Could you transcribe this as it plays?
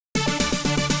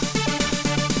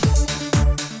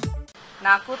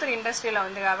నా కూతురు ఇండస్ట్రీలో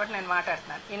ఉంది కాబట్టి నేను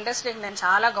మాట్లాడుతున్నాను. ఇండస్ట్రీకి నేను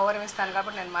చాలా గౌరవిస్తాను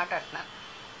కాబట్టి నేను మాట్లాడుతున్నాను.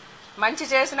 మంచి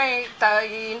చేసిన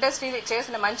ఈ ఇండస్ట్రీ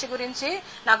చేసిన మంచి గురించి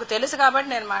నాకు తెలుసు కాబట్టి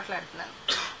నేను మాట్లాడుతున్నాను.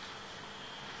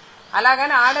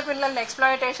 అలాగని ఆడపిల్లల్ని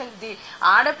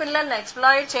ఆడపిల్లల్ని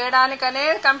ఎక్స్ప్లాయిట్ చేయడానికనే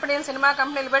కంపెనీలు, సినిమా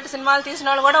కంపెనీలు పెట్టి సినిమాలు తీసిన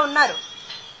వాళ్ళు కూడా ఉన్నారు.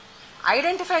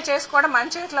 ఐడెంటిఫై చేసుకోవడం మన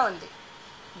చేతిలో ఉంది.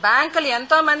 బ్యాంకులు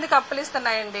ఎంతో మందికి అప్పులు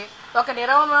ఇస్తున్నాయండి. ఒక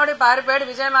నీరవ్ మోడీ పారిపోయాడు,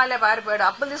 విజయమాల్య పారిపోయాడు,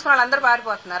 అప్పులు తీసుకున్న వాళ్ళందరూ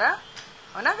పారిపోతున్నారా?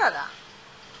 అవునా కదా?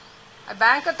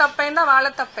 బ్యాంకు తప్పైందా, వాళ్ళ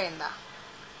తప్పైందా?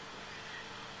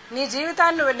 నీ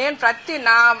జీవితాన్ని నేను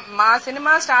మా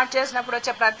సినిమా స్టార్ట్ చేసినప్పుడు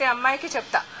వచ్చే ప్రతి అమ్మాయికి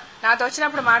చెప్తా. నాతో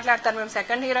వచ్చినప్పుడు మాట్లాడతాను, మేము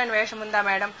సెకండ్ హీరోయిన్ వేషం ఉందా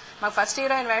మేడం, మాకు ఫస్ట్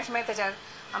హీరోయిన్ వేషం అయితే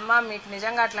అమ్మా మీకు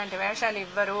నిజంగా అట్లాంటి వేషాలు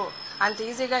ఇవ్వరు, అంత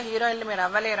ఈజీగా హీరోయిన్లు మీరు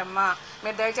అవ్వలేరమ్మా,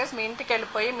 మీరు దయచేసి మీ ఇంటికి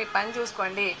వెళ్ళిపోయి మీ పని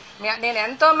చూసుకోండి. నేను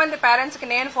ఎంతో మంది పేరెంట్స్కి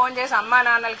నేను ఫోన్ చేసి అమ్మా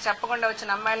నాన్నలకి చెప్పకుండా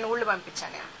వచ్చిన అమ్మాయిలను ఊళ్ళు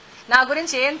పంపించాను. నా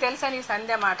గురించి ఏం తెలుసా నీ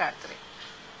సంధ్య మాట్లాడుతుంది.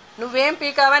 నువ్వేం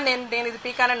పీకావని నేను ఇది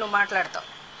పీకానని నువ్వు మాట్లాడతావు.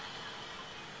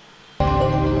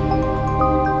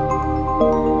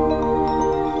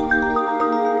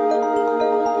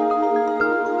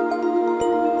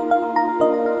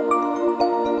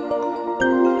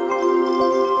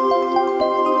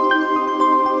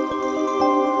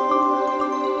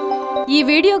 ఈ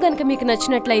వీడియో గనుక మీకు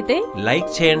నచ్చినట్లయితే లైక్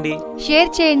చేయండి, షేర్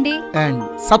చేయండి అండ్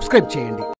సబ్స్క్రైబ్ చేయండి.